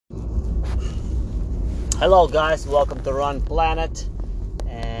Hello guys, welcome to Run Planet,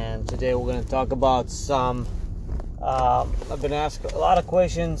 and today we're going to talk about some I've been asked a lot of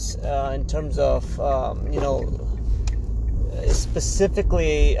questions in terms of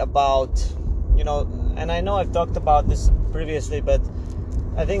specifically about and I know I've talked about this previously, but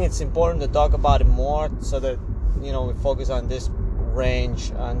I think it's important to talk about it more so that we focus on this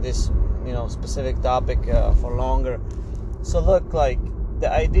range, on this specific topic for longer. So look, like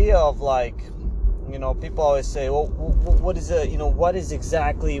the idea of people always say, well, what is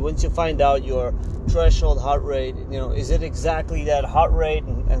exactly, once you find out your threshold heart rate, is it exactly that heart rate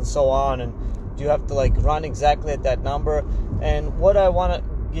and so on, and do you have to run exactly at that number? And what I want to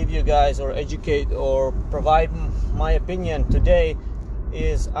give you guys, or educate, or provide my opinion today,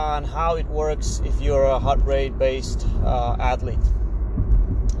 is on how it works if you're a heart rate based athlete.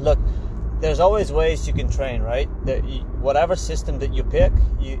 Look, there's always ways you can train, right? Whatever system that you pick,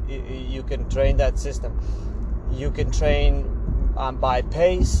 you can train that system. You can train by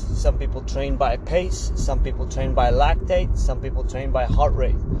pace. Some people train by pace. Some people train by lactate. Some people train by heart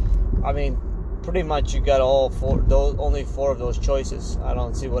rate. I mean, pretty much you got only four of those choices. I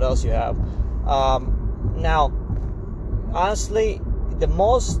don't see what else you have. Now, honestly,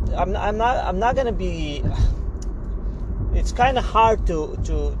 I'm not gonna be. It's kind of hard to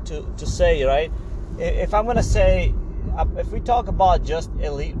say, right? If I'm going to say, if we talk about just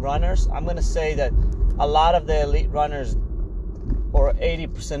elite runners, I'm going to say that a lot of the elite runners, or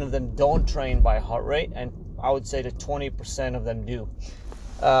 80% of them, don't train by heart rate, and I would say that 20% of them do.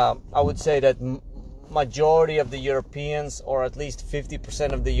 I would say that majority of the Europeans, or at least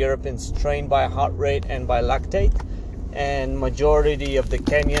 50% of the Europeans, train by heart rate and by lactate, and majority of the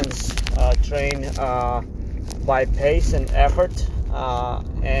Kenyans train by pace and effort,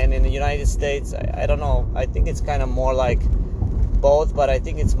 and in the United States, I don't know, I think it's kind of more like both, but I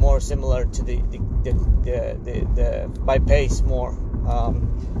think it's more similar to the by pace more.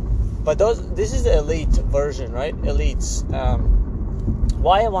 But this is the elite version, right? Elites.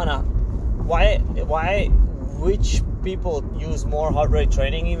 Which people use more heart rate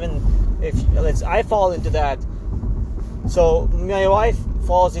training? Even if I fall into that. So my wife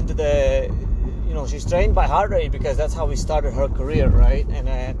falls into the. She's trained by heart rate because that's how we started her career, right? And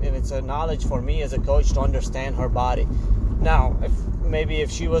it's a knowledge for me as a coach to understand her body. Now, if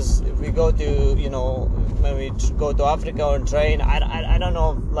we go to, maybe go to Africa and train, I don't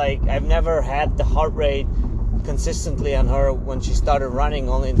know, I've never had the heart rate consistently on her when she started running.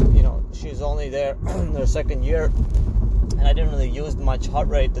 Only, she's only there in her second year, and I didn't really use much heart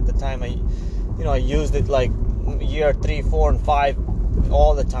rate at the time. I used it year 3, 4, and 5.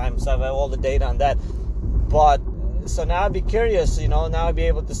 All the time, so I have all the data on that. But so now I'd be curious, now I'd be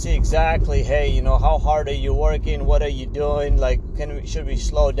able to see exactly, hey, how hard are you working? What are you doing? Should we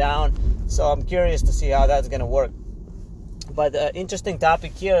slow down? So I'm curious to see how that's going to work. But the interesting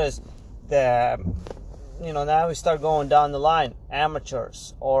topic here is now we start going down the line,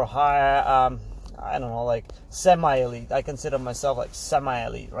 amateurs or high, semi-elite. I consider myself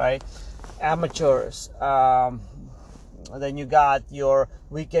semi-elite, right? Amateurs. Then you got your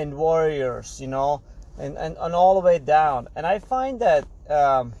weekend warriors, and all the way down. And I find that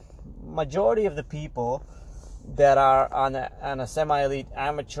majority of the people that are on a semi-elite,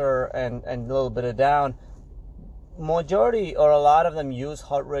 amateur, and a little bit of down, majority or a lot of them use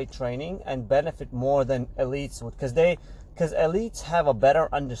heart rate training and benefit more than elites would, because elites have a better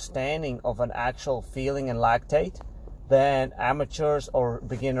understanding of an actual feeling and lactate than amateurs or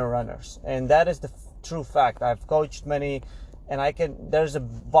beginner runners. And that is the true fact. I've coached many, and there's a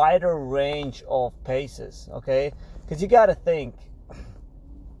wider range of paces, okay? Because you got to think,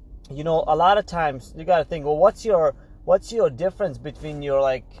 a lot of times you got to think, well, what's your difference between your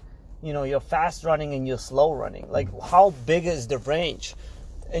your fast running and your slow running? How big is the range?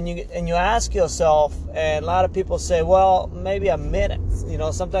 And you ask yourself, and a lot of people say, well, maybe a minute.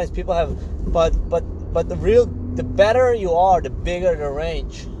 Sometimes people have, but the better you are, the bigger the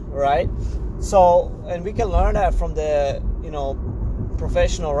range, right? So, and we can learn that from the,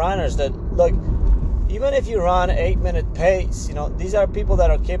 professional runners, that, look, even if you run 8-minute pace, these are people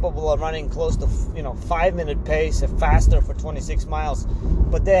that are capable of running close to, 5-minute pace and faster for 26 miles,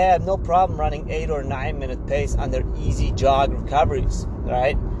 but they have no problem running 8 or 9-minute pace on their easy jog recoveries,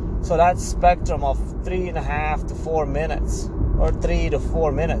 right? So that's spectrum of 3.5 to 4 minutes, or 3 to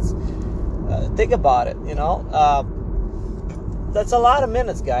 4 minutes. Think about it, that's a lot of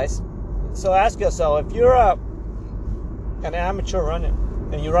minutes, guys. So ask yourself, if you're an amateur runner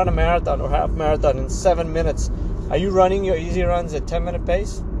and you run a marathon or half marathon in 7 minutes, are you running your easy runs at 10-minute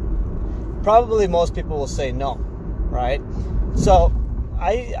pace? Probably most people will say no, right? So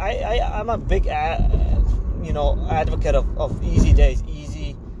I'm a big advocate of easy days,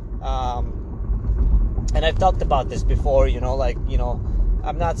 easy. And I've talked about this before,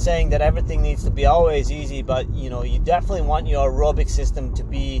 I'm not saying that everything needs to be always easy, but you definitely want your aerobic system to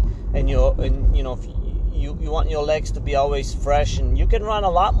be, you want your legs to be always fresh, and you can run a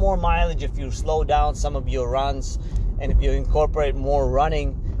lot more mileage if you slow down some of your runs and if you incorporate more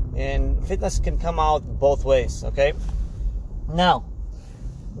running, and fitness can come out both ways. Okay, now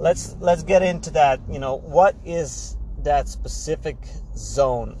let's get into that. What is that specific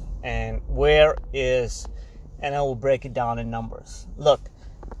zone and where is, and I will break it down in numbers. Look,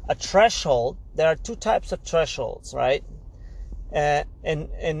 a threshold, there are two types of thresholds, right? In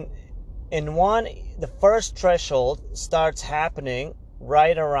one, the first threshold starts happening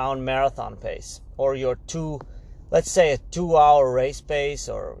right around marathon pace, or your let's say a 2-hour race pace,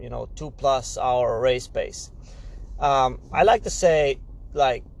 or 2+ hour race pace. I like to say,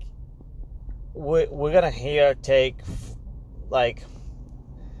 like, we're gonna here take like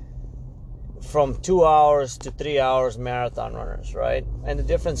from 2 hours to 3 hours marathon runners, right? And the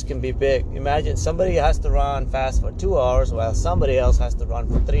difference can be big. Imagine somebody has to run fast for 2 hours while somebody else has to run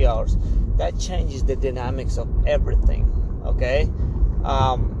for 3 hours. That changes the dynamics of everything. Okay,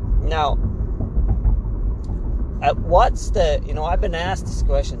 now I've been asked this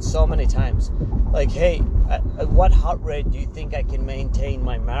question so many times, like, hey, at what heart rate do you think I can maintain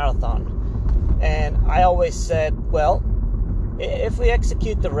my marathon? And I always said, well, if we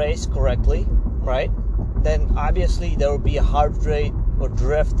execute the race correctly, right, then obviously there will be a heart rate or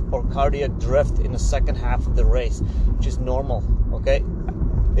drift or cardiac drift in the second half of the race, which is normal. Okay,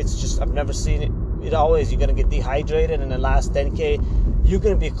 it's just, I've never seen it. You're going to get dehydrated in the last 10K. You're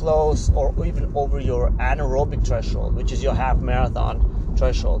going to be close or even over your anaerobic threshold, which is your half marathon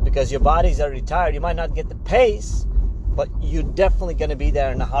threshold, because your body's already tired. You might not get the pace, but you're definitely going to be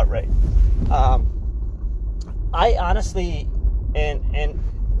there in the heart rate. I honestly, and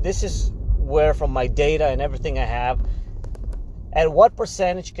this is where, from my data and everything I have, at what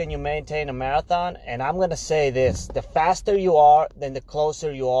percentage can you maintain a marathon? And I'm going to say this: the faster you are, then the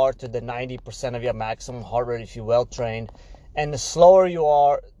closer you are to the 90% of your maximum heart rate if you're well trained. And the slower you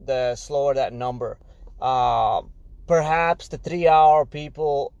are, the slower that number. Perhaps the 3-hour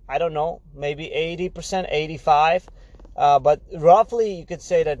people, I don't know, maybe 80%, 85%. But roughly you could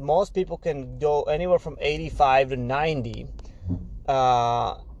say that most people can go anywhere from 85 to 90.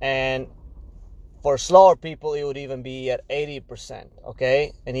 And for slower people, it would even be at 80%,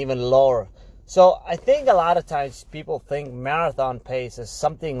 okay? And even lower. So I think a lot of times people think marathon pace is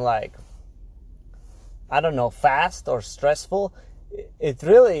something like, I don't know, fast or stressful. It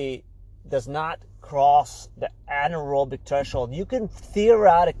really does not cross the anaerobic threshold. You can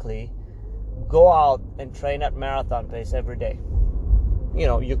theoretically go out and train at marathon pace every day.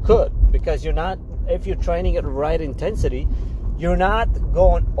 You could, because if you're training at the right intensity, you're not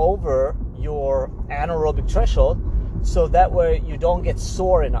going over your anaerobic threshold, so that way you don't get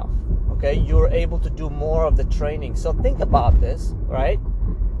sore enough. Okay, you're able to do more of the training. So think about this, right?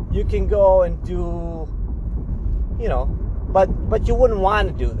 You can go and do, but you wouldn't want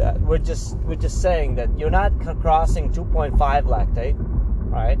to do that. We're just saying that you're not crossing 2.5 lactate,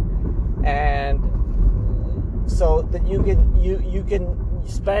 right? And so that you can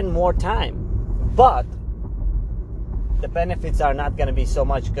spend more time, but the benefits are not going to be so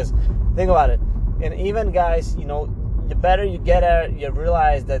much, because think about it. And even guys, the better you get at it, you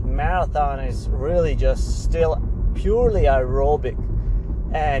realize that marathon is really just still purely aerobic,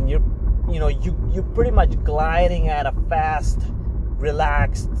 and you're pretty much gliding at a fast,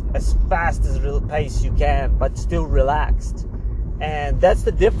 relaxed, as fast as pace you can, but still relaxed. And that's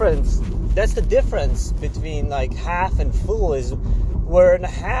the difference. That's the difference between like half and full, is where in a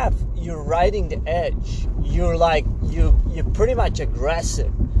half you're riding the edge. You're pretty much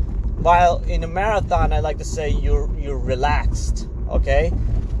aggressive. While in a marathon, I like to say you're relaxed, okay?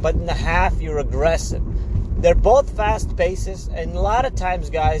 But in the half, you're aggressive. They're both fast paces, and a lot of times,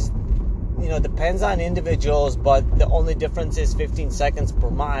 guys, depends on individuals, but the only difference is 15 seconds per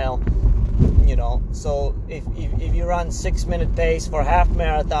mile. So if you run 6-minute pace for half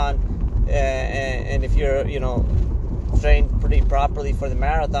marathon, and if you're trained pretty properly for the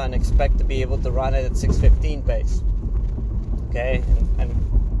marathon, expect to be able to run it at 6:15 pace. Okay,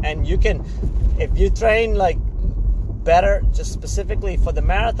 and you can, if you train like better, just specifically for the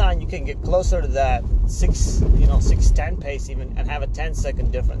marathon, you can get closer to that 6:10 pace even, and have a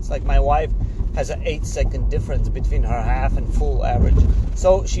 10-second difference. Like my wife has an 8-second difference between her half and full average.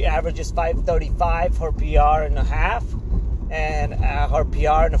 So she averages 5:35 her PR in a half, and her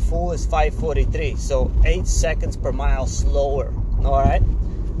PR in a full is 5:43. So 8 seconds per mile slower. All right.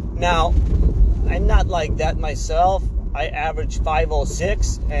 Now, I'm not like that myself. I average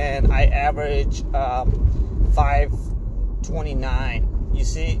 506 and I average 529. You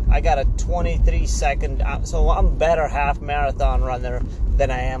see, I got a 23 second, so I'm better half marathon runner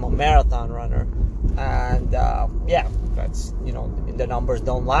than I am a marathon runner. And yeah, that's, you know, the numbers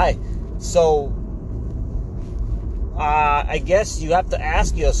don't lie. So I guess you have to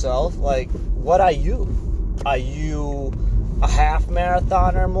ask yourself, like, what are you? Are you a half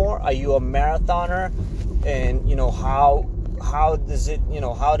marathoner more? Are you a marathoner? And, you know, how does it, you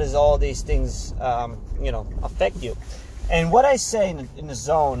know, how does all these things, you know, affect you? And what I say in the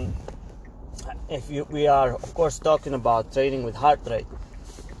zone, we are, of course, talking about training with heart rate.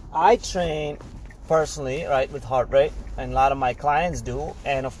 I train personally, right, with heart rate, and a lot of my clients do,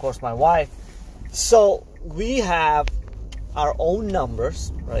 and of course my wife. So we have our own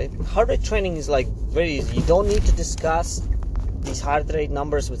numbers, right? Heart rate training is like very easy. You don't need to discuss these heart rate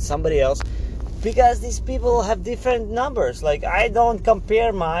numbers with somebody else, because these people have different numbers. Like, I don't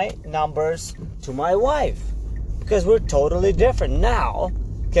compare my numbers to my wife, because we're totally different. Now,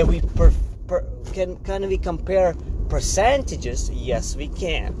 can we can we compare percentages? Yes, we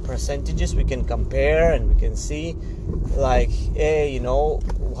can. Percentages we can compare, and we can see, like, hey, you know,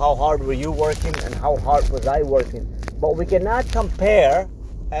 how hard were you working and how hard was I working? But we cannot compare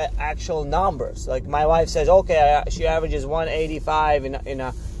actual numbers. Like, my wife says, okay, she averages 185 in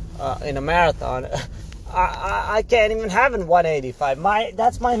a marathon. I can't even have an 185.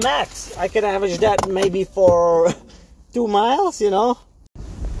 That's my max. I can average that maybe for 2 miles, you know.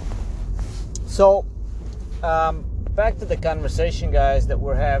 So back to the conversation, guys, that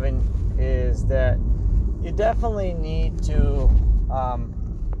we're having, is that you definitely need to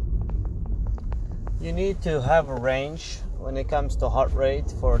have a range when it comes to heart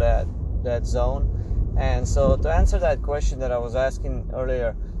rate for that zone. And so, to answer that question that I was asking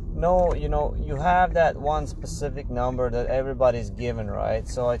earlier, no, you know, you have that one specific number that everybody's given, right?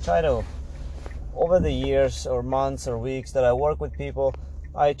 So I try to, over the years or months or weeks that I work with people,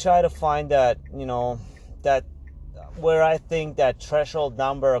 I try to find that, you know, that where I think that threshold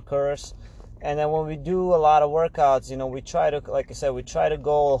number occurs. And then when we do a lot of workouts, you know, we try to, like I said, we try to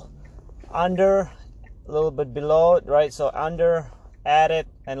go under, a little bit below, right? So under, at it,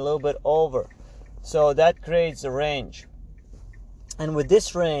 and a little bit over. So that creates a range. And with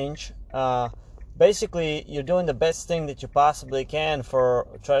this range, basically you're doing the best thing that you possibly can for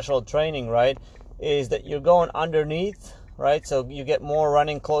threshold training, right? Is that you're going underneath, right? So you get more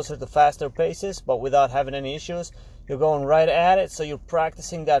running closer to faster paces, but without having any issues. You're going right at it, so you're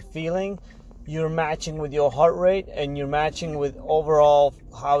practicing that feeling. You're matching with your heart rate, and you're matching with overall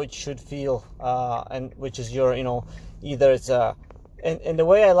how it should feel, and which is your, you know, either it's a, and the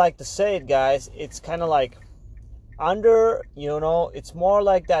way I like to say it, guys, it's kind of like under, you know, it's more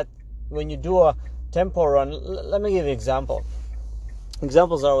like that when you do a tempo run. Let me give you an example.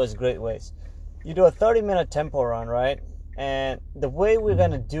 Examples are always great ways. You do a 30-minute tempo run, right? And the way we're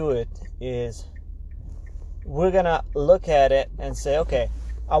going to do it is we're going to look at it and say, okay,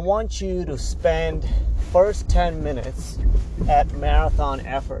 I want you to spend first 10 minutes at marathon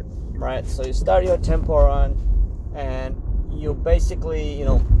effort, right? So you start your tempo run, and you basically, you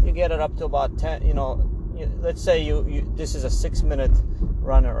know, you get it up to about 10, you know, let's say you this is a 6-minute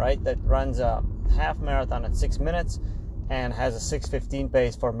runner, right, that runs a half marathon at 6 minutes and has a 6:15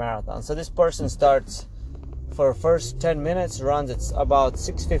 pace for marathon. So this person starts for first 10 minutes, runs at about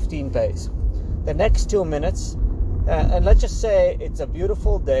 6:15 pace. The next 2 minutes, and let's just say it's a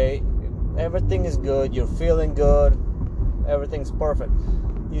beautiful day, everything is good, you're feeling good, everything's perfect.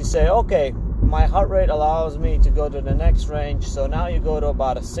 You say, okay, my heart rate allows me to go to the next range, so now you go to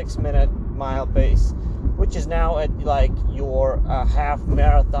about a 6-minute mile pace, which is now at like your half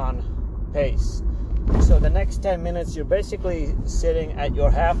marathon pace. So the next 10 minutes you're basically sitting at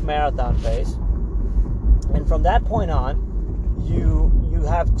your half marathon pace, and from that point on you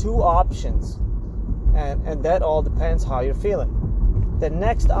have two options, and that all depends how you're feeling. The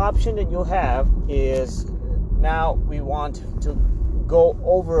next option that you have is, now we want to go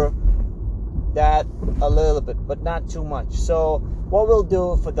over that a little bit, but not too much. So what we'll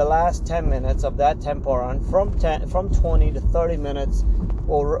do for the last 10 minutes of that tempo run, from 20 to 30 minutes,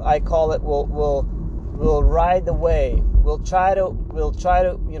 we'll ride the wave. We'll try to,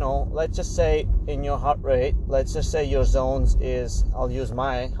 you know, let's just say in your heart rate, let's just say your zones is, I'll use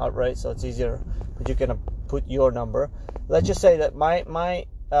my heart rate so it's easier, but you can put your number. Let's just say that my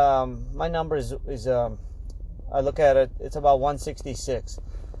number is I look at it, it's about 166.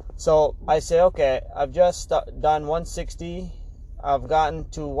 So I say, okay, I've just done 160. I've gotten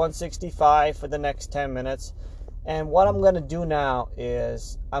to 165 for the next 10 minutes. And what I'm going to do now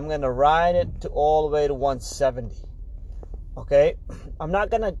is I'm going to ride it to all the way to 170. Okay? I'm not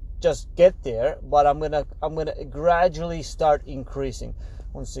going to just get there, but I'm going to gradually start increasing.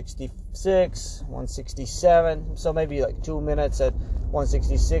 166, 167, so maybe like 2 minutes at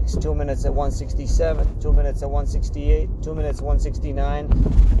 166, 2 minutes at 167, 2 minutes at 168, 2 minutes at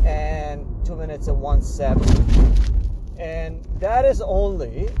 169, and 2 minutes at 170. And that is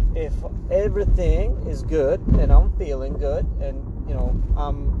only if everything is good and I'm feeling good, and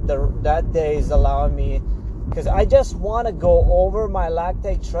that day is allowing me, because I just want to go over my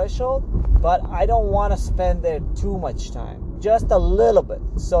lactate threshold, but I don't want to spend there too much time, just a little bit,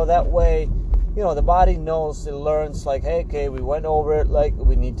 so that way, the body knows, it learns, like, hey, okay, we went over it, like,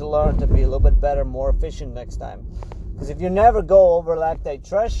 we need to learn to be a little bit better, more efficient next time. Because if you never go over lactate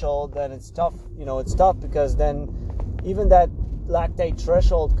threshold, then it's tough. It's tough, because then even that lactate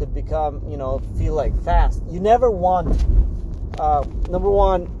threshold could become, feel like fast. You never want, number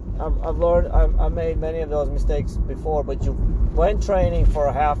one, I've learned, I've made many of those mistakes before, but when training for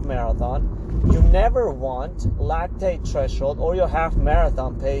a half marathon, you never want lactate threshold or your half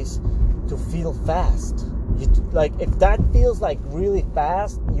marathon pace to feel fast. If that feels like really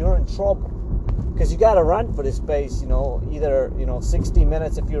fast, you're in trouble, because you got to run for this pace, either 60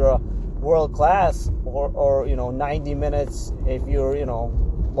 minutes if you're a world class, or 90 minutes if you're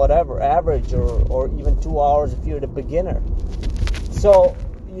whatever, average, or even 2 hours if you're the beginner. So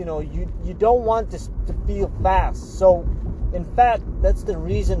you don't want this to feel fast. So in fact, that's the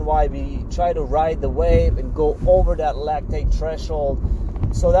reason why we try to ride the wave and go over that lactate threshold.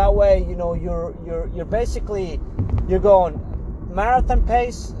 So that way, you're basically, you're going marathon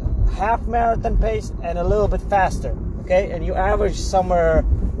pace, half marathon pace, and a little bit faster, okay? And you average somewhere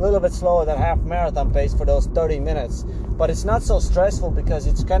a little bit slower than half marathon pace for those 30 minutes. But it's not so stressful, because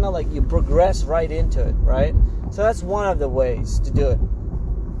it's kind of like you progress right into it, right? So that's one of the ways to do it.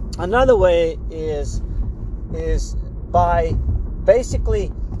 Another way is by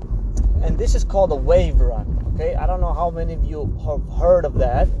basically, and this is called a wave run. Okay, I don't know how many of you have heard of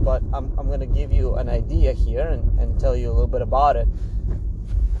that, but I'm going to give you an idea here and tell you a little bit about it.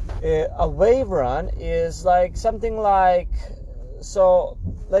 A wave run is like something like, so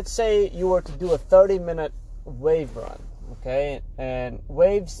let's say you were to do a 30-minute wave run, okay? And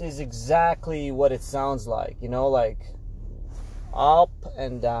waves is exactly what it sounds like, like up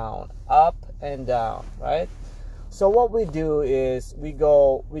and down, right? So what we do is we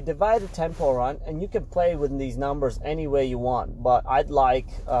divide the tempo run, and you can play with these numbers any way you want. But I'd like,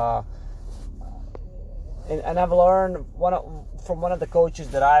 and I've learned from one of the coaches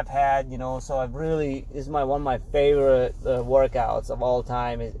that I've had, so I've really, this is one of my favorite workouts of all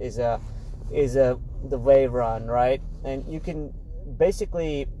time is the wave run, right? And you can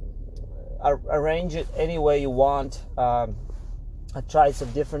basically arrange it any way you want. I've tried some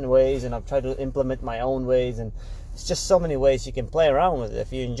different ways, and I've tried to implement my own ways, and it's just so many ways you can play around with it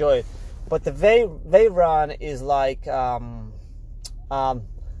if you enjoy it. But the wave run is like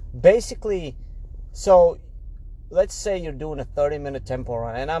basically, so let's say you're doing a 30-minute tempo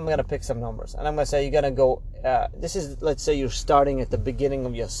run, and I'm going to pick some numbers, and I'm going to say you're going to go, let's say you're starting at the beginning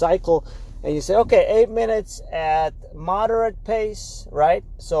of your cycle, and you say, okay, 8 minutes at moderate pace, right?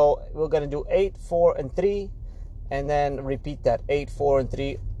 So we're going to do 8, 4, and 3, and then repeat that, 8, 4, and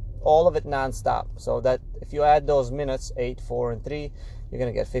 3, all of it non-stop. So that if you add those minutes, 8, 4, and 3, you're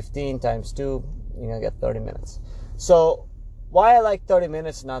going to get 15 times 2, you're going to get 30 minutes. So why I like 30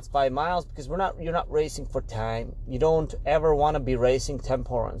 minutes, not 5 miles, because you're not racing for time. You don't ever want to be racing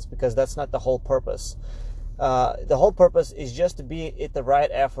tempo runs, because that's not the whole purpose. The whole purpose is just to be at the right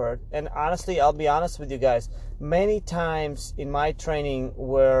effort. And honestly, I'll be honest with you guys, many times in my training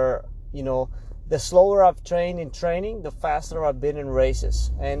where, the slower I've trained in training, the faster I've been in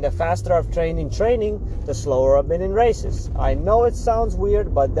races. And the faster I've trained in training, the slower I've been in races. I know it sounds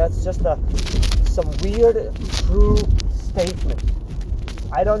weird, but that's just some weird, true statement.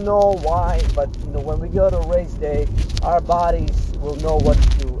 I don't know why, but when we go to race day, our bodies will know what to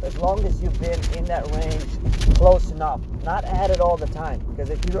do. As long as you've been in that range close enough, not at it all the time. Because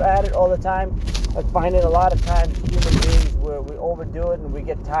if you're at it all the time, I find it a lot of times human beings where we overdo it and we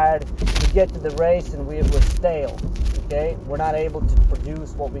get tired. We get to the race and we're stale. Okay, we're not able to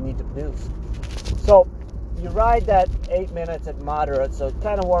produce what we need to produce. So you ride that 8 minutes at moderate, so it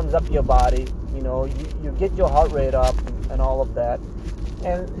kind of warms up your body. You get your heart rate up and all of that.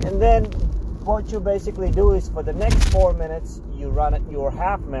 And then what you basically do is for the next 4 minutes, you run at your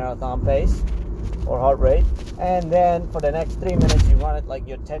half marathon pace or heart rate. And then for the next 3 minutes, you run it like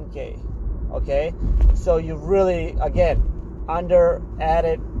your 10K. Okay? So you really, again, under, add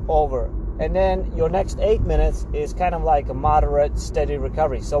it, over. And then your next 8 minutes is kind of like a moderate, steady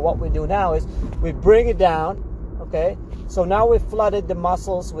recovery. So what we do now is we bring it down, okay? So now we've flooded the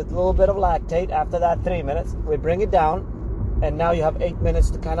muscles with a little bit of lactate. After that 3 minutes, we bring it down, and now you have 8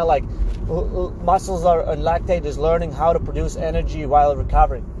 minutes to kind of like, muscles are, and lactate is learning how to produce energy while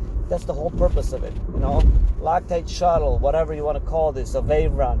recovering. That's the whole purpose of it, you know, lactate shuttle, whatever you want to call this, a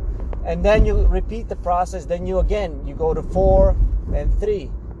wave run. And then you repeat the process, then you go to 4 and 3.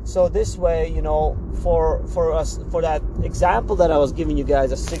 So this way, you know, for us, for that example that I was giving you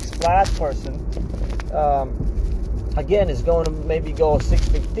guys, a 6 flat person, again, is going to maybe go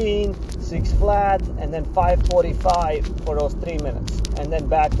 6:15, 6 flat, and then 5:45 for those 3 minutes, and then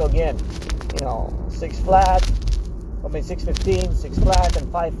back to again, you know, 6 flat, 6:15, 6 flat,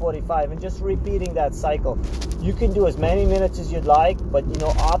 and 5:45, and just repeating that cycle. You can do as many minutes as you'd like, but you know,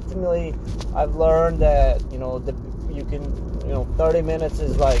 optimally, I've learned that, you know, 30 minutes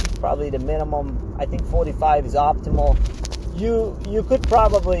is like probably the minimum. I think 45 is optimal. You could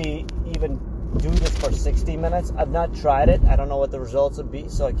probably even do this for 60 minutes. I've not tried it. I don't know what the results would be,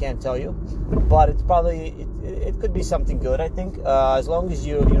 so I can't tell you. But it's probably it could be something good, I think, as long as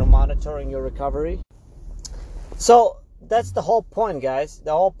you're monitoring your recovery. So that's the whole point, guys.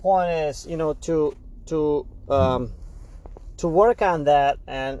 The whole point is, you know, to work on that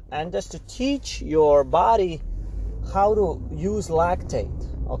and just to teach your body how to use lactate,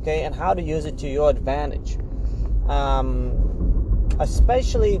 okay, and how to use it to your advantage.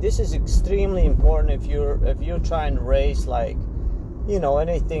 Especially, this is extremely important if you're trying to race, like, you know,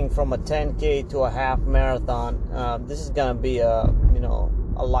 anything from a 10K to a half marathon. This is gonna be a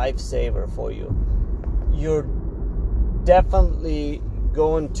lifesaver for you. You're definitely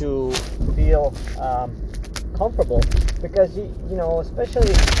going to feel comfortable, because you know,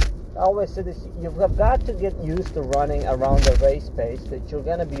 especially, I always say this, you've got to get used to running around the race pace that you're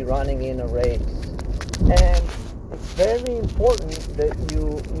going to be running in a race. And it's very important that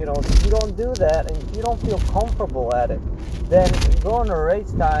you know, if you don't do that, and if you don't feel comfortable at it, then going to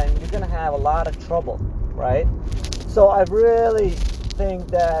race time, you're going to have a lot of trouble, right? So I really think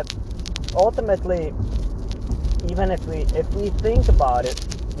that ultimately, even if we think about it,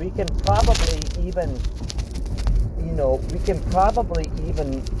 we can probably even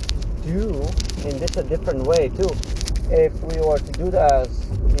do in this a different way too. If we were to do that as,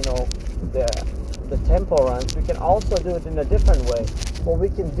 you know, the tempo runs, we can also do it in a different way. What we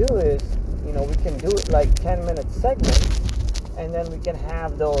can do is, you know, we can do it like 10-minute segments, and then we can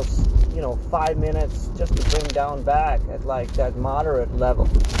have those, you know, 5 minutes just to bring down back at like that moderate level.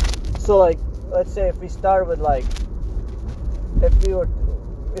 So like, let's say if we start with like, if we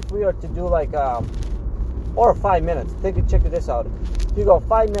were to do like or 5 minutes. Check this out. You go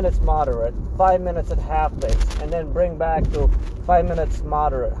 5 minutes moderate, 5 minutes at half pace, and then bring back to 5 minutes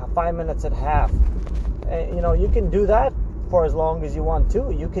moderate, 5 minutes at half. And, you know, you can do that for as long as you want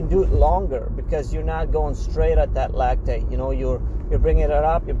to. You can do it longer, because you're not going straight at that lactate. You know, you're bringing it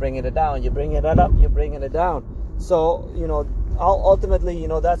up, you're bringing it down, you're bringing it up, you're bringing it down. So, you know, ultimately, you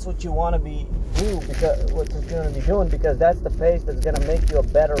know, that's what you want to be doing, because that's the pace that's going to make you a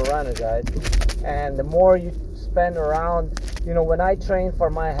better runner, guys. And the more you spend around, you know, when I trained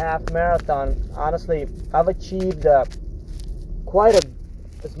for my half marathon, honestly, I've achieved quite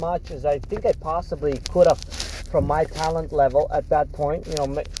as much as I think I possibly could have from my talent level at that point. You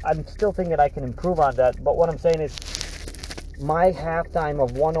know, I'm still thinking I can improve on that, but what I'm saying is, my halftime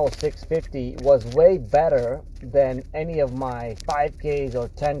of 1:06:50 was way better than any of my 5Ks or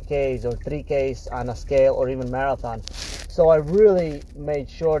 10Ks or 3Ks on a scale, or even marathon. So I really made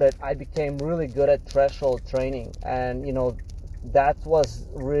sure that I became really good at threshold training, and you know, that was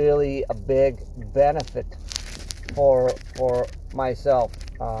really a big benefit for myself.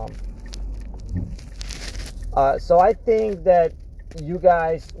 So I think that you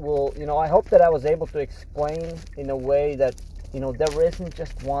guys will, you know, I hope that I was able to explain in a way that, you know, there isn't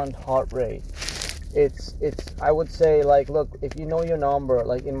just one heart rate. It's I would say, like, look, if you know your number,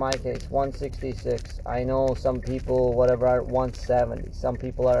 like in my case, 166. I know some people, whatever, are at 170. Some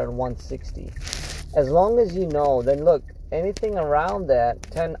people are at 160. As long as you know, then look, anything around that,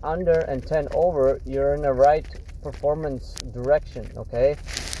 10 under and 10 over, you're in the right performance direction, okay?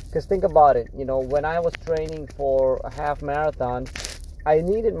 Because think about it, you know, when I was training for a half marathon, I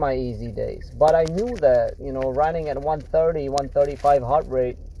needed my easy days, but I knew that, you know, running at 130, 135 heart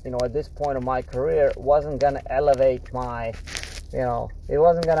rate, you know, at this point of my career, wasn't going to elevate my, you know, it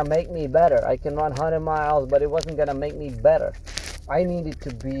wasn't going to make me better. I can run 100 miles, but it wasn't going to make me better. I needed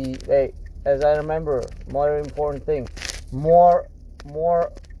to be, as I remember, more important thing, more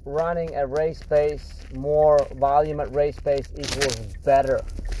running at race pace, more volume at race pace equals better.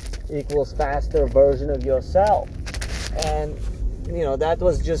 equals faster version of yourself. And that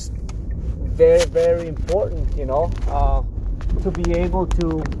was just very, very important, to be able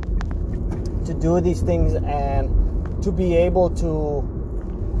to do these things and to be able to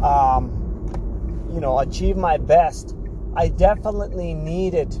achieve my best. I definitely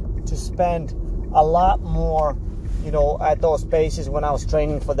needed to spend a lot more at those paces when I was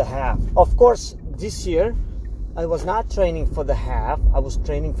training for the half. Of course, this year I was not training for the half. I was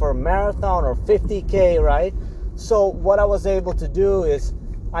training for a marathon or 50K, right? So what I was able to do is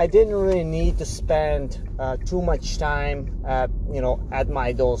I didn't really need to spend too much time at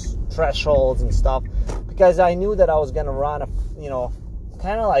my those thresholds and stuff, because I knew that I was gonna run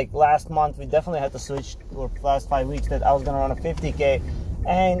kind of like last month we definitely had to switch, or last 5 weeks, that I was gonna run a 50K,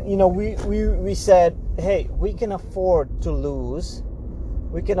 and we said, hey, we can afford to lose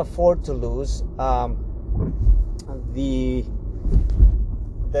the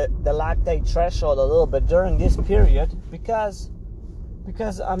lactate threshold a little bit during this period, because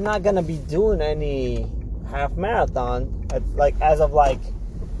I'm not gonna be doing any half marathon as of a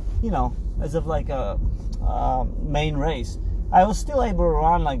main race. I was still able to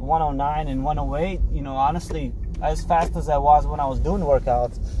run like 109 and 108, honestly, as fast as I was when I was doing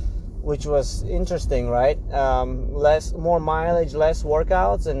workouts, which was interesting, right? More mileage, less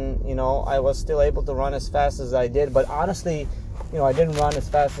workouts, and I was still able to run as fast as I did. But honestly, I didn't run as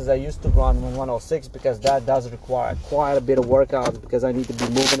fast as I used to run in 106, because that does require quite a bit of workouts, because I need to be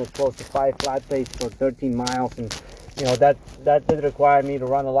moving at close to 5 flat pace for 13 miles, and that did require me to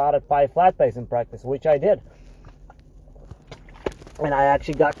run a lot of 5 flat pace in practice, which I did. And I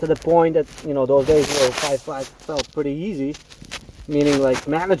actually got to the point that those days where 5 flat felt pretty easy, meaning like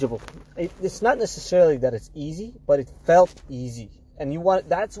manageable. It's not necessarily that it's easy, but it felt easy, and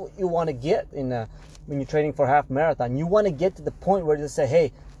that's what you want to get when you're training for half marathon. You want to get to the point where you say,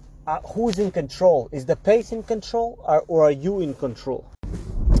 hey, who's in control? Is the pace in control, or are you in control?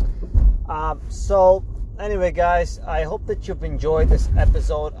 So anyway, guys, I hope that you've enjoyed this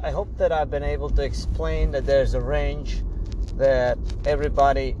episode. I hope that I've been able to explain that there's a range, that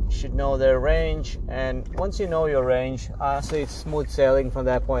everybody should know their range, and once you know your range, honestly, it's smooth sailing from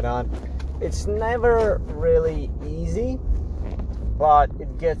that point on. It's never really easy, but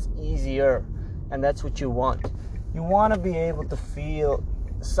it gets easier, and that's what you want. You want to be able to feel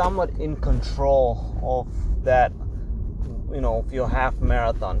somewhat in control of that, of your half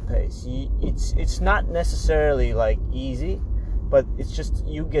marathon pace. It's not necessarily like easy, but it's just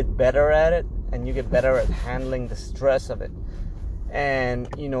you get better at it, and you get better at handling the stress of it, and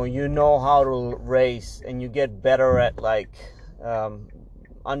you know how to race, and you get better at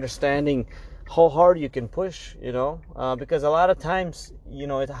understanding how hard you can push, because a lot of times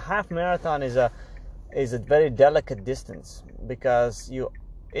a half marathon is a very delicate distance, because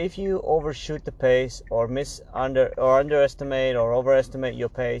if you overshoot the pace, or underestimate or overestimate your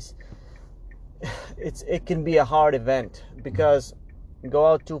pace, it can be a hard event, because you go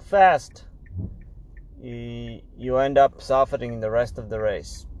out too fast, you end up suffering the rest of the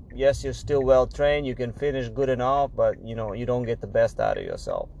race. Yes, you're still well trained, you can finish good enough, but you don't get the best out of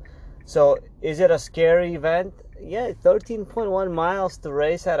yourself. So is it a scary event? Yeah, 13.1 miles to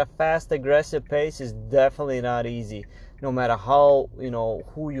race at a fast, aggressive pace is definitely not easy, no matter how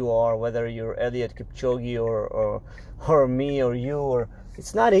who you are, whether you're Eliud Kipchoge or me or you, or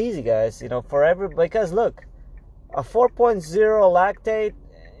it's not easy, guys, for everybody, because look, a 4.0 lactate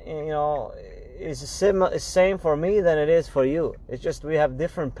is same for me than it is for you. It's just we have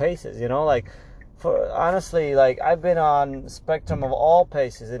different paces, honestly, I've been on spectrum of all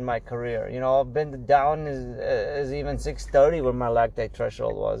paces in my career. I've been down as even 6:30 where my lactate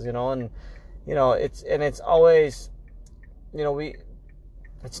threshold was, and it's always,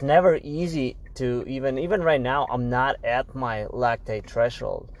 it's never easy to even right now, I'm not at my lactate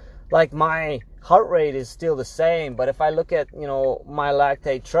threshold. Like, my heart rate is still the same, but if I look at, my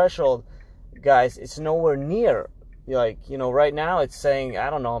lactate threshold, guys, it's nowhere near. Right now it's saying, I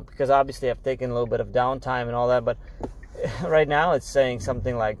don't know, because obviously I've taken a little bit of downtime and all that, but right now it's saying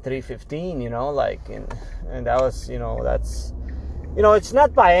something like 315, and that was, that's, it's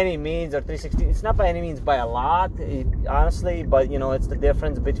not by any means, or 316, it's not by any means by a lot, honestly, but, it's the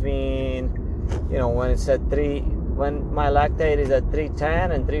difference between, when it's at when my lactate is at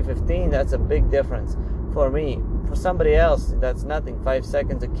 310 and 315, that's a big difference for me. For somebody else, that's nothing. 5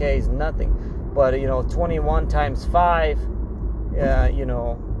 seconds a K is nothing. But 21 times 5,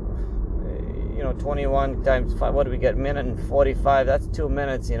 21 times 5, what do we get? Minute and 45. That's 2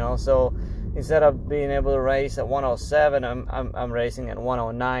 minutes. So instead of being able to race at 107, I'm racing at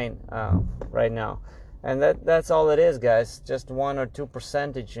 109 right now. And that's all it is, guys. Just 1 or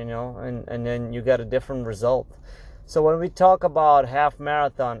 2%, and then you got a different result. So when we talk about half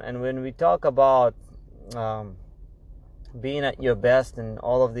marathon, and when we talk about being at your best and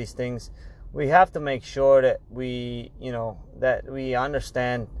all of these things, we have to make sure that we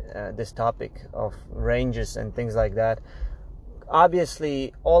understand this topic of ranges and things like that.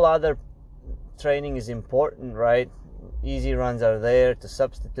 Obviously, all other training is important, right? Easy runs are there to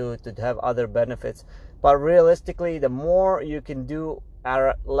substitute, to have other benefits. But realistically, the more you can do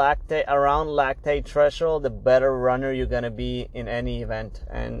around lactate threshold, the better runner you're going to be in any event.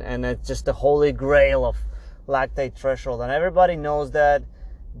 And it's just the holy grail of lactate threshold. And everybody knows that,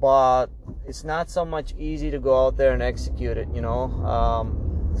 but it's not so much easy to go out there and execute it,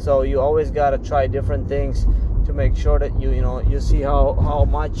 So you always got to try different things to make sure that you see how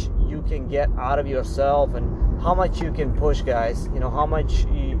much you can get out of yourself and how much you can push, guys.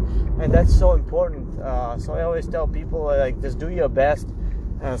 And that's so important. So I always tell people, like, just do your best,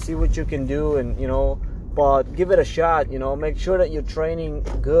 see what you can do, and but give it a shot. Make sure that you're training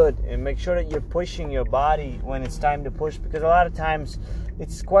good and make sure that you're pushing your body when it's time to push, because a lot of times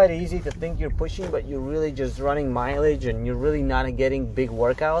it's quite easy to think you're pushing, but you're really just running mileage and you're really not getting big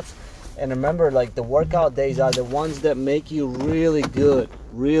workouts. And remember, like, the workout days are the ones that make you really good.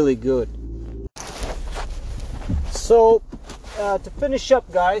 So to finish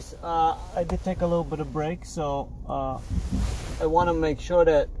up, guys, I did take a little bit of break, so I want to make sure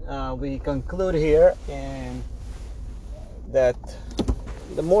that we conclude here, and that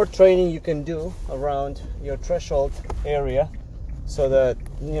the more training you can do around your threshold area, so that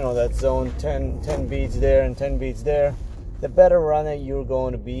that zone 10 beats there and 10 beats there, the better runner you're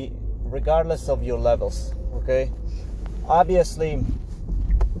going to be, regardless of your levels. Okay, obviously,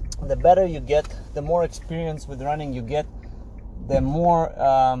 the better you get, the more experience with running you get, the more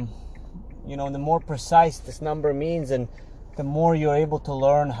the more precise this number means, and the more you're able to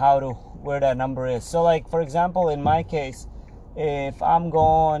learn where that number is. So, like, for example, in my case, if I'm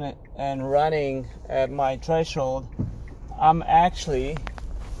going and running at my threshold, I'm actually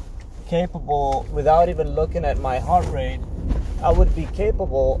capable, without even looking at my heart rate, I would be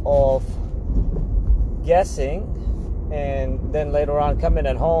capable of guessing, and then later on coming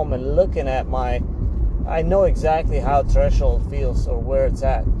at home and looking at I know exactly how threshold feels or where it's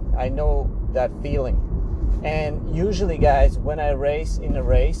at. I know that feeling. And usually, guys, when I race in a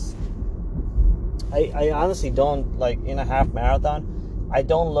race, I honestly don't, like in a half marathon, I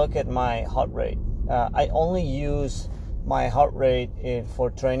don't look at my heart rate. I only use my heart rate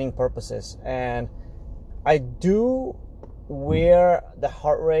for training purposes, and I do wear the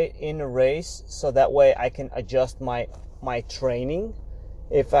heart rate in a race so that way I can adjust my training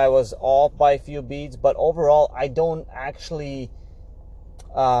if I was off by a few beats. But overall, I don't actually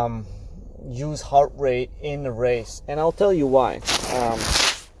use heart rate in a race, and I'll tell you why.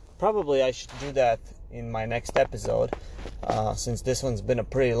 Probably I should do that in my next episode, since this one's been a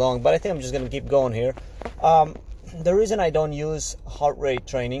pretty long, but I think I'm just gonna keep going here. The reason I don't use heart rate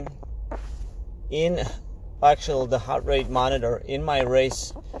training in the heart rate monitor in my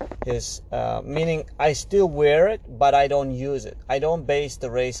race is, meaning I still wear it, but I don't use it. I don't base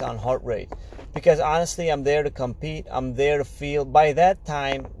the race on heart rate, because honestly, I'm there to compete. I'm there to feel. By that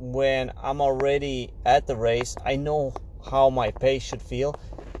time, when I'm already at the race, I know how my pace should feel,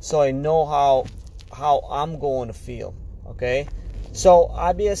 so I know how I'm going to feel. Okay, so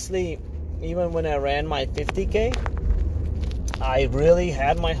obviously, even when I ran my 50K, I really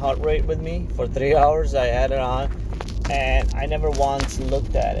had my heart rate with me for 3 hours. I had it on, and I never once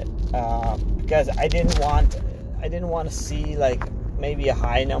looked at it, because I didn't want to see, like, maybe a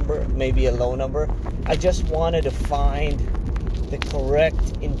high number, maybe a low number. I just wanted to find the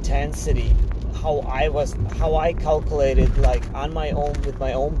correct intensity, how I calculated, like, on my own, with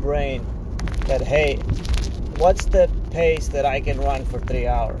my own brain, that, hey, what's the pace that I can run for 3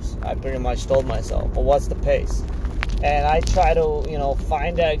 hours? I pretty much told myself, well, what's the pace? And I try to,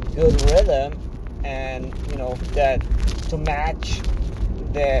 find that good rhythm, and, that to match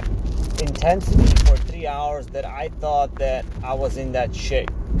the intensity for 3 hours that I thought that I was in that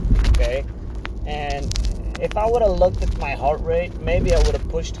shape. Okay. And if I would have looked at my heart rate, maybe I would have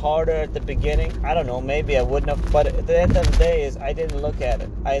pushed harder at the beginning. I don't know, maybe I wouldn't have, but at the end of the day is I didn't look at it.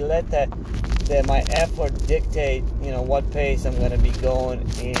 I let my effort dictate, what pace I'm going to be going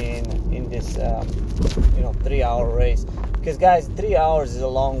in this 3 hour race. Because, guys, 3 hours is a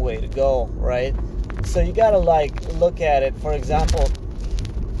long way to go, right? So you got to, like, look at it. For example,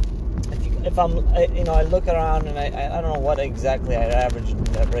 if I look around, and I don't know what exactly I averaged in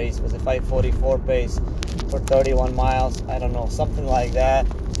that race. Was it 5:44 pace for 31 miles? I don't know, something like that.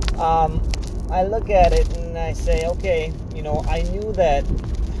 I look at it and I say, okay, I knew that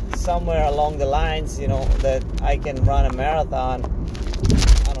somewhere along the lines, that I can run a marathon,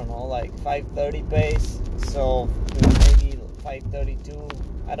 I don't know, like 5:30 pace, so maybe 5:32,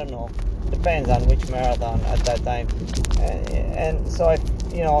 I don't know, depends on which marathon at that time. And so I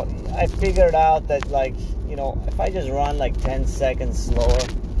figured out that, like, if I just run like 10 seconds slower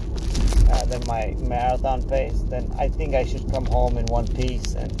than my marathon pace, then I think I should come home in one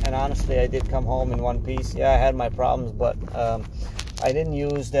piece. And honestly, I did come home in one piece. Yeah, I had my problems, but I didn't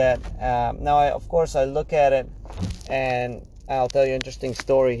use that. Now, of course, I look at it, and I'll tell you an interesting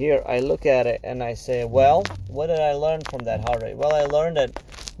story here. I look at it and I say, well, what did I learn from that heart rate? Well, I learned that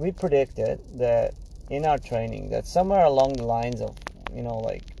we predicted that in our training that somewhere along the lines of,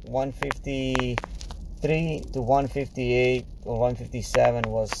 like 153 to 158 or 157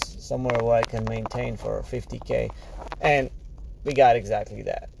 was somewhere where I can maintain for 50K. And we got exactly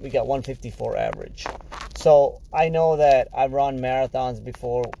that. We got 154 average. So I know that I've run marathons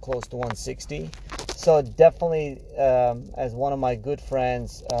before close to 160. So definitely, as one of my good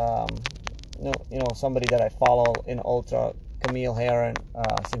friends, somebody that I follow in ultra, Camille Herron,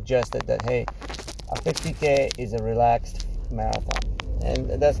 suggested that, hey, a 50K is a relaxed marathon.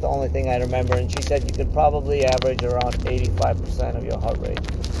 And that's the only thing I remember. And she said you could probably average around 85% of your heart rate.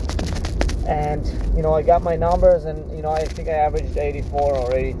 And, I got my numbers, and, I think I averaged 84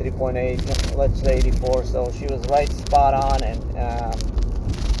 or 83.8, let's say 84. So she was right spot on. And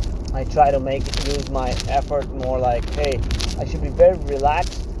I try to use my effort more like, hey, I should be very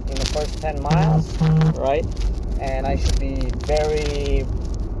relaxed in the first 10 miles, right? And I should be very,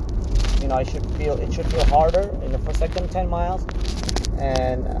 it should feel harder in the second 10 miles.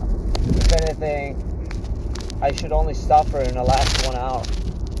 And if anything, I should only suffer in the last 1 hour,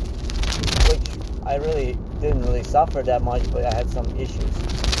 which I really didn't really suffer that much, but I had some issues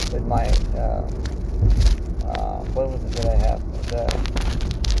with my, what was it that I have? The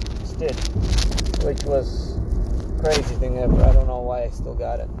stitch, which was crazy thing ever. I don't know why I still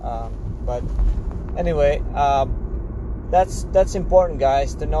got it. But anyway, that's important,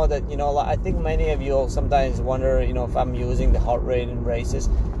 guys, to know that, I think many of you sometimes wonder, if I'm using the heart rate in races.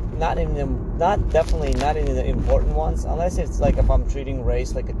 Definitely not in the important ones, unless it's like if I'm treating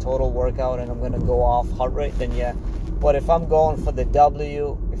race like a total workout and I'm going to go off heart rate, then yeah. But if I'm going for the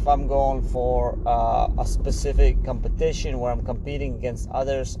W, if I'm going for a specific competition where I'm competing against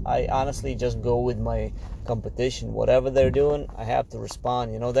others, I honestly just go with my competition. Whatever they're doing, I have to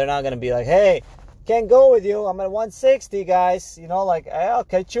respond. They're not going to be like, hey, can't go with you, I'm at 160, guys. Like, hey, I'll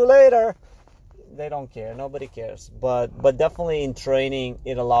catch you later. They don't care. Nobody cares. But definitely in training,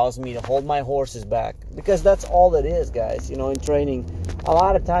 it allows me to hold my horses back, because that's all it is, guys. In training, a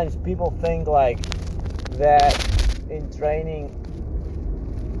lot of times people think like that in training,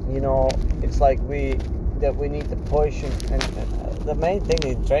 it's like we need to push, and the main thing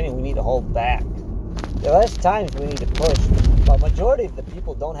in training, we need to hold back. There are times we need to push, but majority of the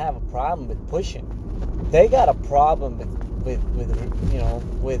people don't have a problem with pushing. They got a problem with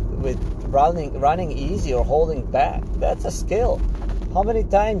running easy or holding back. That's a skill. How many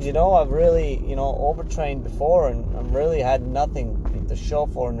times, I've really, overtrained before, and I've really had nothing to show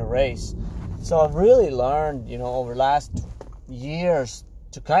for in the race. So I've really learned, over the last years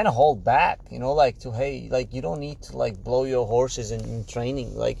to kind of hold back, you don't need to like blow your horses in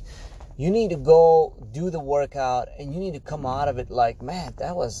training. Like, you need to go do the workout, and you need to come out of it like, man,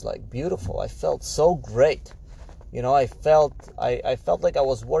 that was like beautiful. I felt so great. I felt like I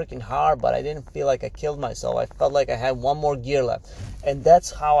was working hard, but I didn't feel like I killed myself. I felt like I had one more gear left. And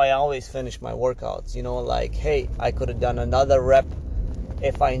that's how I always finish my workouts. Like, hey, I could have done another rep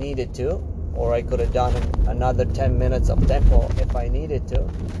if I needed to, or I could have done another 10 minutes of tempo if I needed to.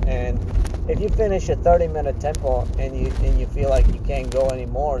 And if you finish a 30-minute tempo and you feel like you can't go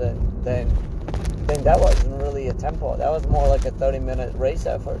anymore, then that wasn't really a tempo. That was more like a 30-minute race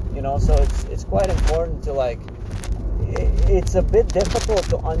effort. So it's quite important to like. It's a bit difficult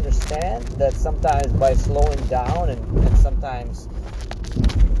to understand that sometimes by slowing down and sometimes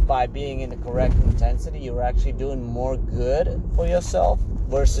by being in the correct intensity, you're actually doing more good for yourself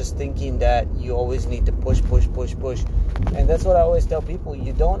versus thinking that you always need to push. And that's what I always tell people.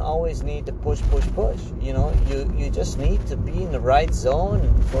 You don't always need to push. You just need to be in the right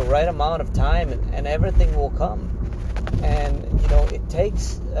zone for the right amount of time, and everything will come. And it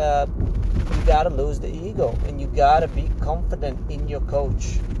takes you got to lose the ego, and you got to be confident in your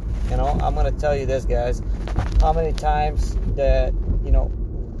coach. I'm going to tell you this, guys, how many times that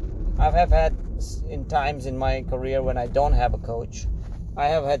I have had in times in my career when I don't have a coach. I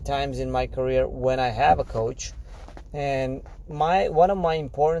have had times in my career when I have a coach, And one of my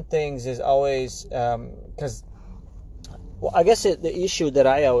important things is always, because I guess the issue that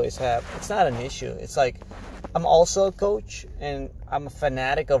I always have, it's not an issue. It's like I'm also a coach and I'm a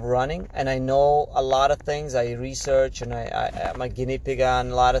fanatic of running, and I know a lot of things. I research and I'm a guinea pig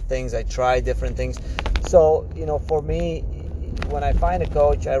on a lot of things. I try different things. So, for me, when I find a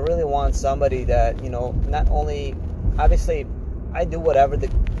coach, I really want somebody that, not only, obviously, I do whatever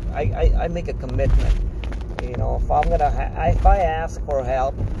I make a commitment. If I ask for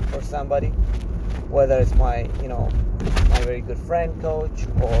help for somebody, whether it's my very good friend coach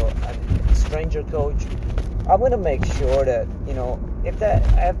or a stranger coach, I'm gonna make sure that if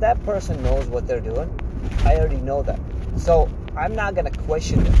that person knows what they're doing, I already know that, so I'm not gonna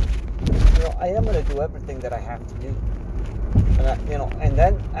question them. I am gonna do everything that I have to do, and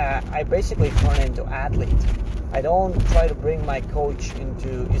then I basically turn into athlete. I don't try to bring my coach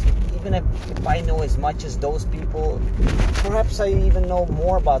into, even if I know as much as those people, perhaps I even know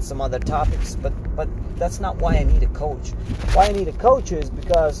more about some other topics, but that's not why I need a coach. Why I need a coach is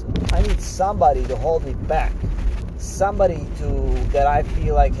because I need somebody to hold me back, somebody that I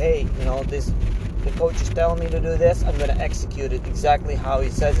feel like, hey, the coach is telling me to do this, I'm going to execute it exactly how he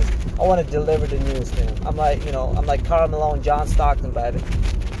says it. I want to deliver the news to him. I'm like Karl Malone, John Stockton, baby.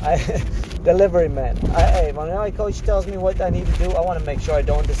 Delivery man. When my coach tells me what I need to do, I want to make sure I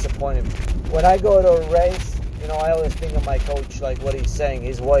don't disappoint him. When I go to a race, I always think of my coach, like what he's saying.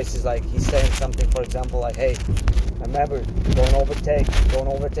 His voice is like he's saying something, for example, like, hey, remember, don't overtake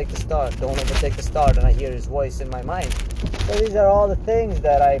the start, and I hear his voice in my mind. So these are all the things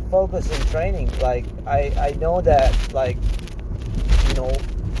that I focus in training. Like, I know that, like,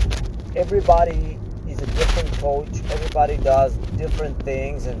 everybody is a different coach. Everybody does different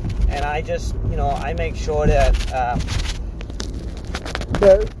things, and I just, I make sure that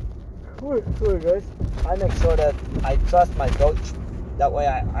I make sure that I trust my coach. That way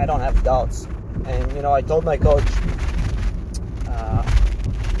I don't have doubts. And I told my coach,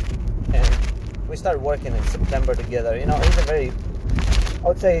 and we started working in September together. I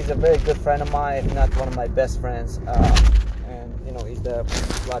would say he's a very good friend of mine, if not one of my best friends. And he's the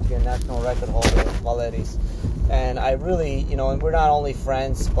Latvian national record holder, Valeris. And I really, and we're not only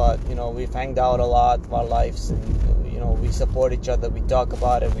friends, but we've hanged out a lot of our lives, and we support each other, we talk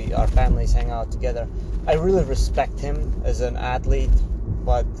about it, our families hang out together. I really respect him as an athlete,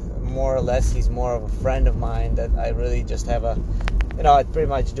 but more or less he's more of a friend of mine that I really just have I'd pretty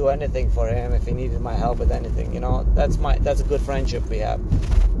much do anything for him if he needed my help with anything. That's a good friendship we have.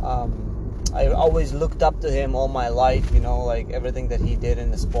 I always looked up to him all my life, like everything that he did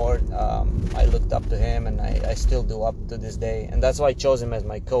in the sport. I looked up to him, and I still do up to this day. And that's why I chose him as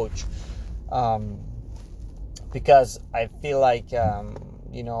my coach. Because I feel like,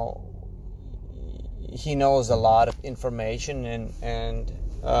 he knows a lot of information, and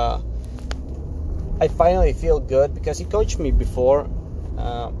I finally feel good because he coached me before.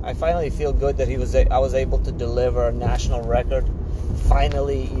 I finally feel good that I was able to deliver a national record.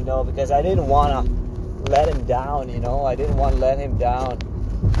 Finally, because I didn't want to let him down. I didn't want to let him down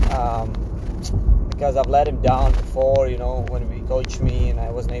because I've let him down before. When he coached me and I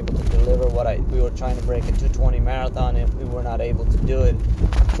wasn't able to deliver we were trying to break a 2:20 marathon and we were not able to do it.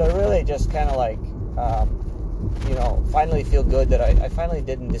 So I really just kind of like, finally feel good that I finally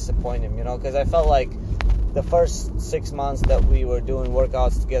didn't disappoint him, because I felt like the first 6 months that we were doing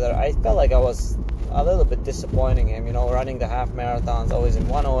workouts together, I felt like I was a little bit disappointing him, running the half marathons, always in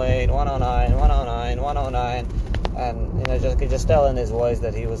 108, 109, 109, 109, and I could just tell in his voice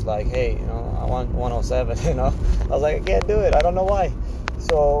that he was like, hey, I want 107, I was like, I can't do it, I don't know why.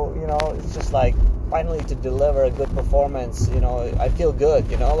 So, it's just like, finally to deliver a good performance, I feel good,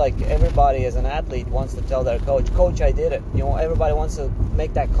 like everybody as an athlete wants to tell their coach, I did it. Everybody wants to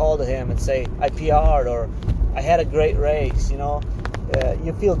make that call to him and say, I PR'd, or I had a great race,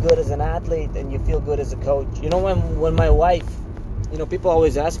 you feel good as an athlete and you feel good as a coach. When my wife, people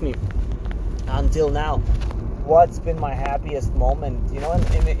always ask me until now, what's been my happiest moment,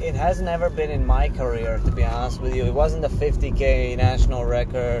 and it has never been in my career, to be honest with you. It wasn't the 50K national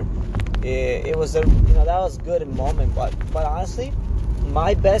record. It was that was a good moment, but honestly,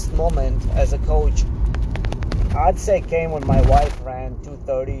 my best moment as a coach, I'd say, came when my wife ran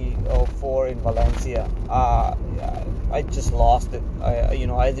 2:30:04 in Valencia. I just lost it. I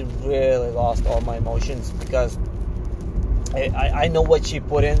really lost all my emotions because I know what she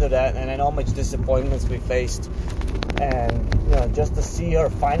put into that, and I know how much disappointments we faced, and just to see her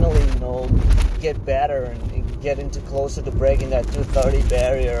finally get better and get into closer to breaking that 2:30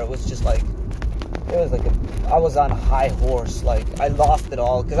 barrier, it was like I was on a high horse. Like, I lost it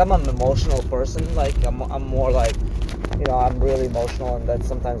all because I'm an emotional person. Like, I'm more like, I'm really emotional, and that's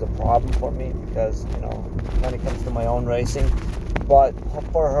sometimes a problem for me because, when it comes to my own racing. But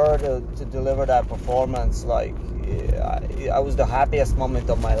for her to deliver that performance, like, I was the happiest moment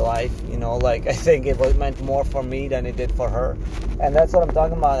of my life, like, I think it meant more for me than it did for her. And that's what I'm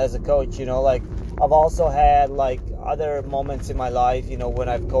talking about as a coach, like, I've also had, like, other moments in my life, when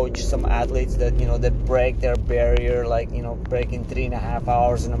I've coached some athletes that, that break their barrier, like, breaking 3.5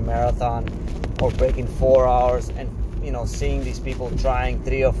 hours in a marathon or breaking 4 hours, and, seeing these people trying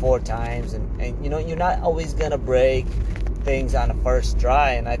 3 or 4 times, and you're not always gonna break things on the first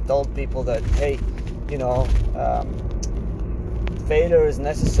try. And I told people that, hey, failure is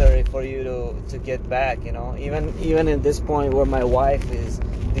necessary for you to get back, even at this point where my wife is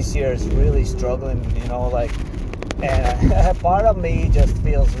this year is really struggling, like, and part of me just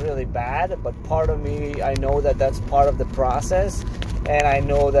feels really bad, but part of me, I know that that's part of the process, and I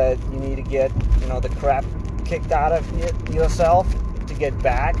know that you need to get, the crap kicked out of yourself to get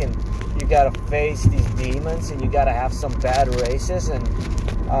back, and you gotta face these demons, and you gotta have some bad races, and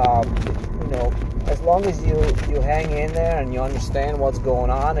as long as you hang in there and you understand what's going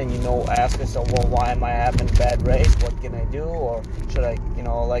on, and ask yourself, well, why am I having a bad race? What can I do? Or should I,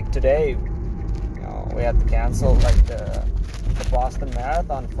 like today, we had to cancel, like, the Boston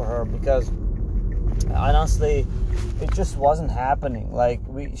Marathon for her because honestly it just wasn't happening. Like,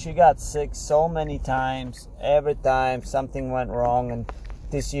 she got sick so many times. Every time something went wrong, and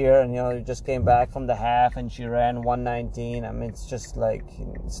this year, and just came back from the half and she ran 1:19. I mean, it's just like,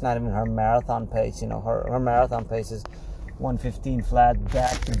 it's not even her marathon pace. Her marathon pace is 1:15 flat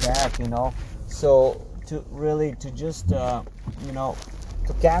back to back. So to just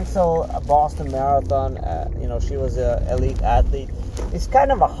to cancel a Boston Marathon, she was an elite athlete. It's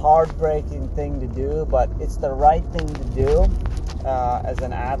kind of a heartbreaking thing to do, but it's the right thing to do as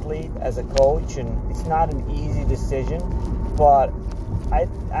an athlete, as a coach, and it's not an easy decision. But I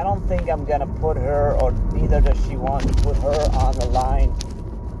don't think I'm gonna put her, or neither does she want to put her on the line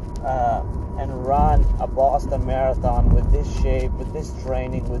and run a Boston Marathon with this shape, with this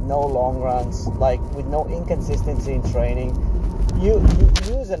training, with no long runs, like with no inconsistency in training. You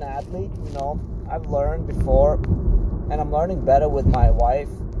as an athlete, I've learned before, and I'm learning better with my wife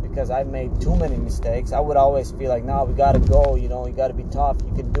because I've made too many mistakes. I would always feel like, no, we gotta go, you gotta be tough,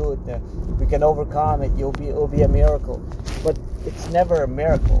 you can do it, we can overcome it, it'll be a miracle. But it's never a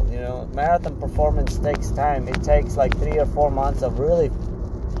miracle, Marathon performance takes time. It takes like 3 or 4 months of really,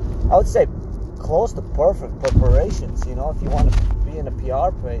 I would say, close to perfect preparations, if you want to be in a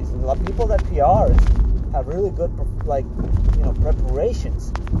PR pace. And a lot of people that PRs have really good,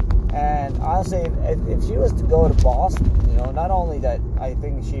 preparations. And honestly, if she was to go to Boston, not only that I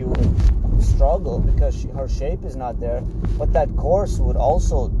think she would struggle because her shape is not there, but that course would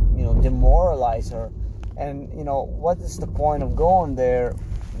also, demoralize her. And, what is the point of going there,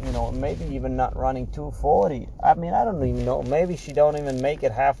 maybe even not running 2:40? I mean, I don't even know. Maybe she don't even make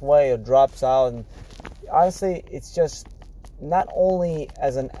it halfway or drops out. And honestly, it's just not only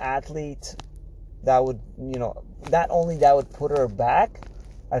as an athlete that would, not only that would put her back,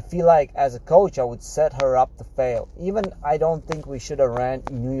 I feel like as a coach, I would set her up to fail. Even I don't think we should have ran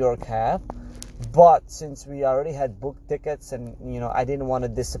New York half, but since we already had booked tickets and, I didn't want to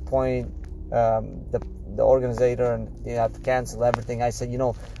disappoint the organizer and have to cancel everything, I said,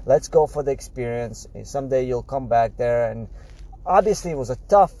 let's go for the experience. Someday you'll come back there. And obviously it was a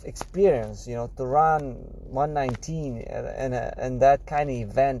tough experience, to run 1:19 and that kind of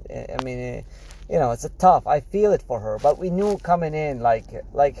event. I mean, it's a tough. I feel it for her, but we knew coming in,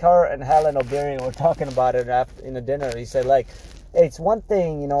 like her and Helen O'Brien were talking about it after in a dinner. He said, like, hey, it's one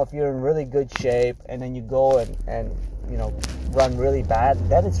thing, if you're in really good shape and then you go and run really bad,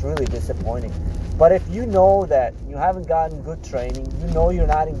 that is really disappointing. But if you know that you haven't gotten good training, you're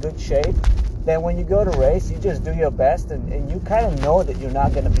not in good shape, then when you go to race, you just do your best, and you kind of know that you're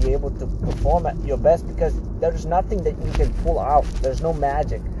not going to be able to perform at your best because there's nothing that you can pull out. There's no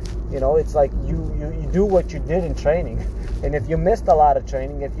magic. It's like you do what you did in training. And if you missed a lot of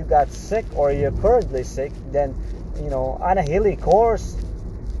training, if you got sick or you're currently sick, then, on a hilly course,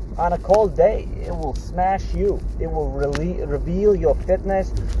 on a cold day, it will smash you. It will reveal your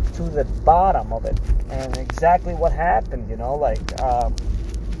fitness to the bottom of it. And exactly what happened,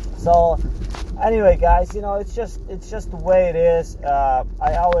 so anyway, guys, it's just the way it is.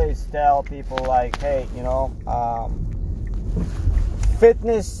 I always tell people, like, hey,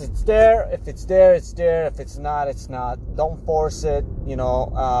 fitness, it's there. If it's there, it's there. If it's not, it's not. Don't force it.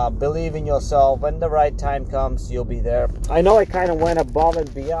 Believe in yourself. When the right time comes, you'll be there. I know I kind of went above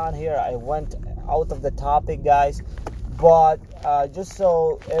and beyond here. I went out of the topic, guys, But just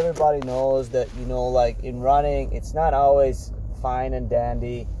so everybody knows that, like in running, it's not always fine and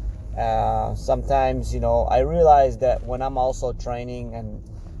dandy. Sometimes, I realize that when I'm also training, and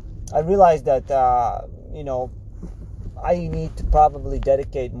I realize that, I need to probably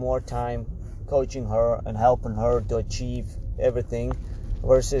dedicate more time coaching her and helping her to achieve everything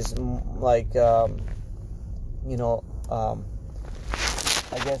versus I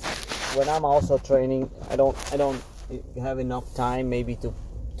guess when I'm also training, I don't have enough time maybe to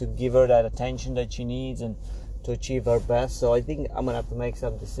give her that attention that she needs and to achieve her best. So I think I'm gonna have to make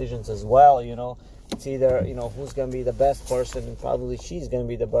some decisions as well. It's either who's gonna be the best person, and probably she's gonna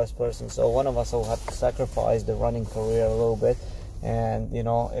be the best person. So one of us will have to sacrifice the running career a little bit. And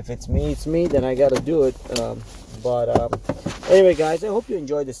if it's me, then I gotta do it. Anyway, guys, I hope you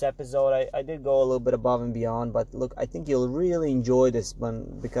enjoyed this episode. I did go a little bit above and beyond, but look, I think you'll really enjoy this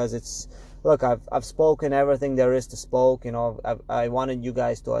one because I've spoken everything there is to spoke. I wanted you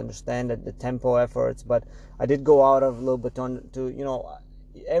guys to understand that the tempo efforts, but I did go out of a little bit to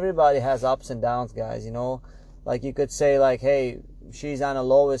everybody has ups and downs, guys. Like you could say, like, hey, she's on the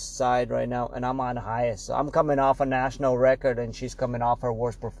lowest side right now and I'm on the highest. So I'm coming off a national record and she's coming off her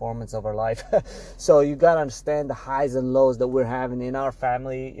worst performance of her life. So you got to understand the highs and lows that we're having in our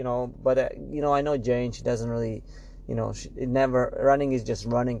family, but I know Jane, she doesn't really, running is just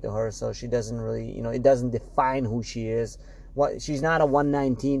running to her. So she doesn't really, it doesn't define who she is. She's not a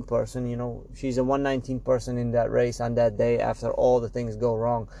 119 person, she's a 119 person in that race on that day after all the things go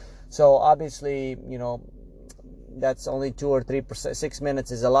wrong. So obviously, that's only 2 or 3%. 6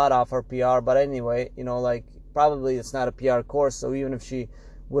 minutes is a lot off her PR, but anyway, probably it's not a PR course. So even if she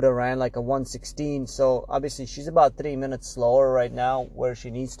would have ran like a 116, so obviously she's about 3 minutes slower right now where she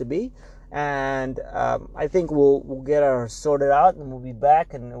needs to be. And I think we'll get her sorted out, and we'll be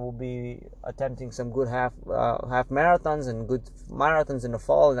back, and we'll be attempting some good half marathons and good marathons in the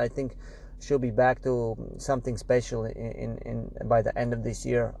fall. And I think she'll be back to something special in by the end of this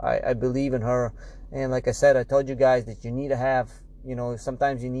year. I believe in her. And like I said, I told you guys that you need to have,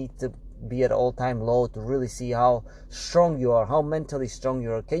 sometimes you need to be at all-time low to really see how strong you are, how mentally strong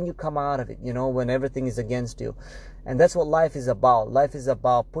you are. Can you come out of it, when everything is against you? And that's what life is about. Life is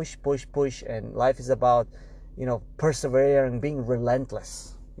about push, and life is about, persevering, being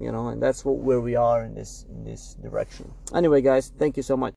relentless, and that's where we are in this direction. Anyway, guys, thank you so much.